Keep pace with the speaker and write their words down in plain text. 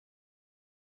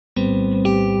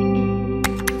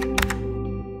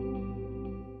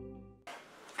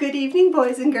Good evening,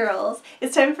 boys and girls.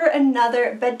 It's time for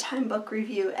another bedtime book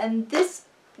review, and this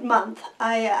month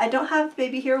I don't have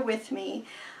baby here with me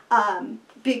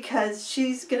because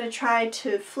she's gonna try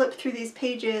to flip through these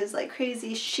pages like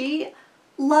crazy. She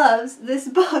loves this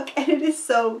book and it is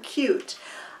so cute.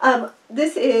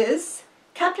 This is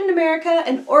Captain America: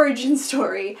 An Origin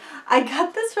Story. I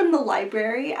got this from the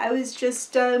library. I was just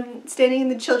standing in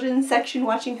the children's section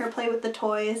watching her play with the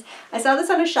toys. I saw this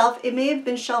on a shelf. It may have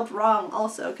been shelved wrong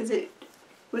also because it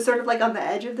was sort of like on the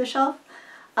edge of the shelf.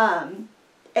 And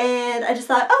I just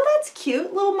thought, oh, that's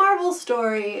cute, little Marvel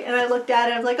story. And I looked at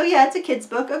it and I was like, oh yeah, it's a kid's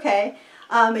book, okay.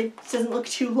 It doesn't look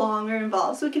too long or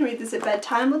involved, so we can read this at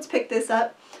bedtime. Let's pick this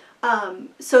up.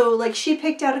 So like she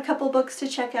picked out a couple books to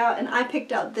check out and I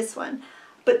picked out this one.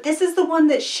 But this is the one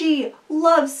that she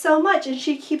loves so much and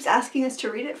she keeps asking us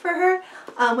to read it for her.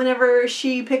 Whenever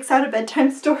she picks out a bedtime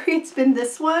story, it's been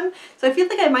this one. So I feel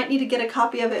like I might need to get a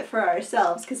copy of it for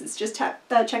ourselves because it's just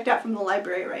checked out from the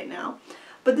library right now.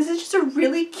 But this is just a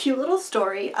really cute little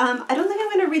story. I don't think I'm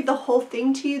going to read the whole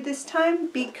thing to you this time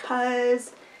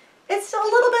because it's a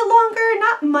little bit longer,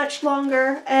 not much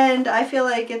longer, and I feel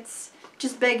like it's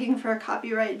just begging for a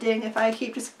copyright ding if I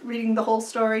keep just reading the whole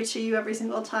story to you every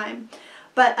single time.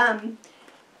 But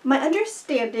my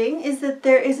understanding is that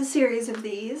there is a series of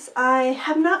these. I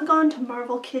have not gone to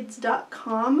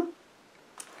marvelkids.com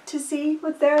to see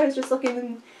what's there. I was just looking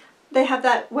and they have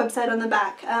that website on the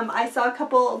back. I saw a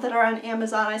couple that are on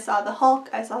Amazon. I saw the Hulk,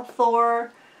 I saw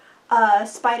Thor,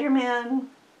 Spider-Man,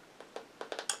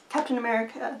 Captain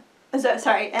America,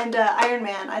 and Iron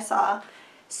Man I saw.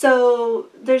 So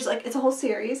there's like, it's a whole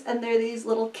series and they're these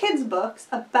little kids books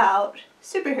about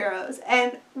superheroes.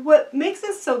 And what makes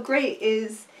this so great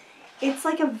is it's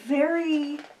like a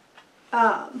very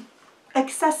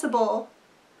accessible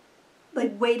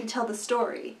way to tell the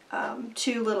story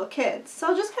to little kids. So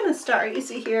I'll just kind of start. You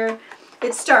see here,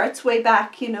 it starts way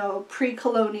back, you know,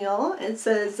 pre-colonial. It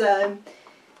says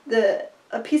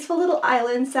a peaceful little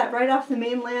island sat right off the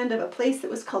mainland of a place that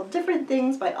was called different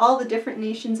things by all the different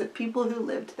nations of people who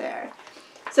lived there.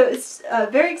 So it's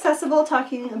very accessible,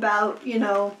 talking about, you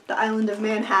know, the island of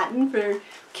Manhattan for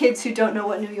kids who don't know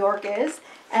what New York is.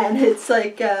 And it's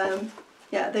like,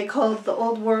 yeah, they called the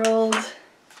old world.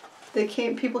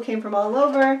 People came from all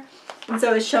over. And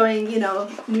so it's showing, you know,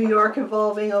 New York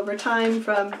evolving over time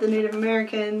from the Native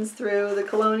Americans through the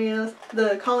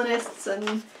colonists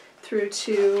and through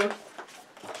to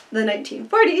the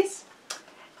 1940s.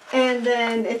 And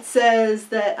then it says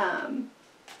that,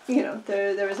 you know,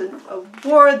 there was a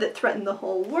war that threatened the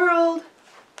whole world,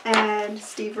 and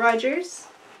Steve Rogers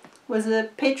was a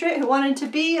patriot who wanted to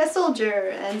be a soldier,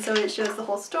 and so it shows the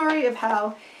whole story of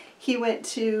how he went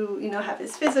to, you know, have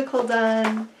his physical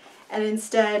done, and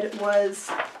instead was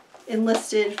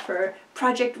enlisted for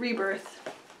Project Rebirth.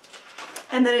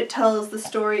 And then it tells the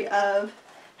story of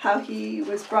how he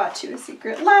was brought to a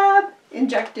secret lab,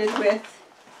 injected with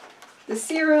the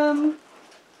serum,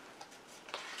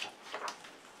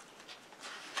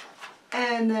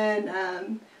 and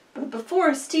then, but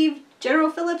before Steve, General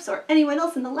Phillips, or anyone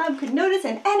else in the lab could notice,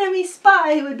 an enemy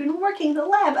spy who had been working the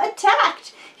lab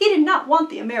attacked. He did not want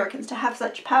the Americans to have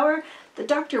such power. The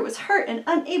doctor was hurt and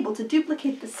unable to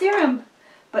duplicate the serum,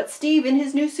 but Steve in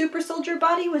his new super soldier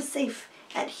body was safe,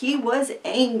 and he was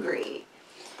angry.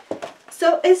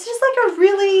 So it's just like a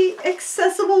really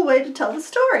accessible way to tell the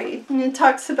story. And it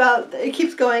talks about, it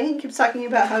keeps going, it keeps talking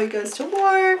about how he goes to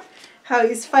war, how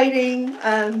he's fighting,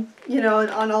 you know,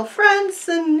 on all fronts,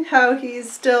 and how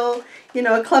he's still, you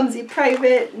know, a clumsy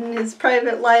private in his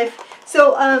private life.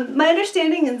 So my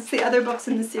understanding, and the other books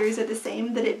in the series are the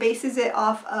same, that it bases it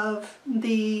off of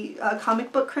the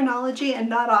comic book chronology and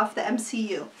not off the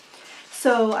MCU.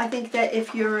 So I think that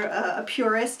if you're a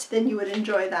purist, then you would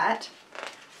enjoy that.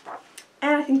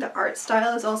 And I think the art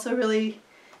style is also really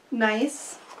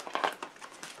nice.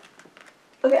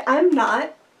 Okay, I'm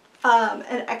not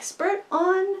an expert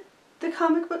on the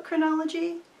comic book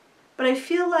chronology, but I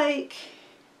feel like,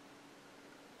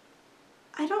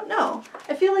 I don't know.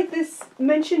 I feel like this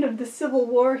mention of the Civil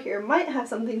War here might have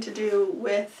something to do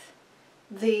with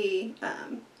the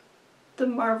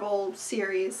Marvel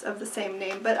series of the same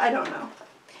name, but I don't know.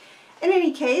 In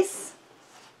any case,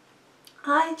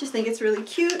 I just think it's really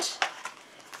cute.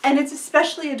 And it's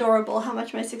especially adorable how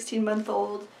much my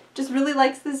 16-month-old just really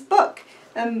likes this book.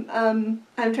 I'm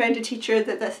trying to teach her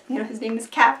that you know, his name is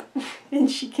Cap,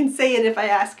 and she can say it if I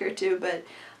ask her to, but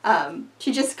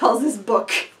she just calls this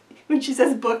book. When she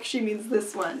says book, she means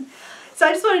this one. So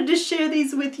I just wanted to share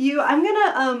these with you. I'm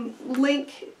gonna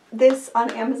link this on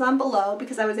Amazon below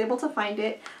because I was able to find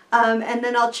it, and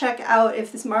then I'll check out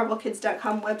if this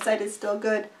marvelkids.com website is still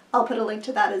good. I'll put a link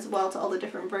to that as well, to all the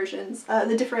different versions,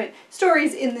 the different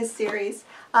stories in this series,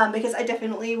 because I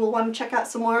definitely will want to check out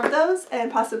some more of those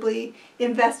and possibly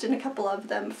invest in a couple of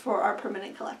them for our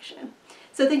permanent collection.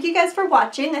 So thank you guys for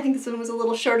watching. I think this one was a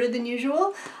little shorter than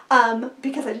usual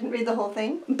because I didn't read the whole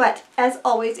thing. But as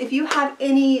always, if you have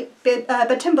any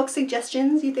bedtime book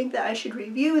suggestions you think that I should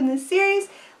review in this series,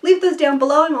 leave those down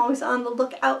below. I'm always on the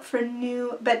lookout for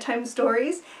new bedtime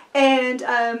stories. And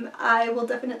I will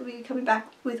definitely be coming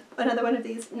back with another one of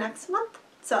these next month.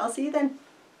 So I'll see you then.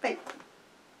 Bye.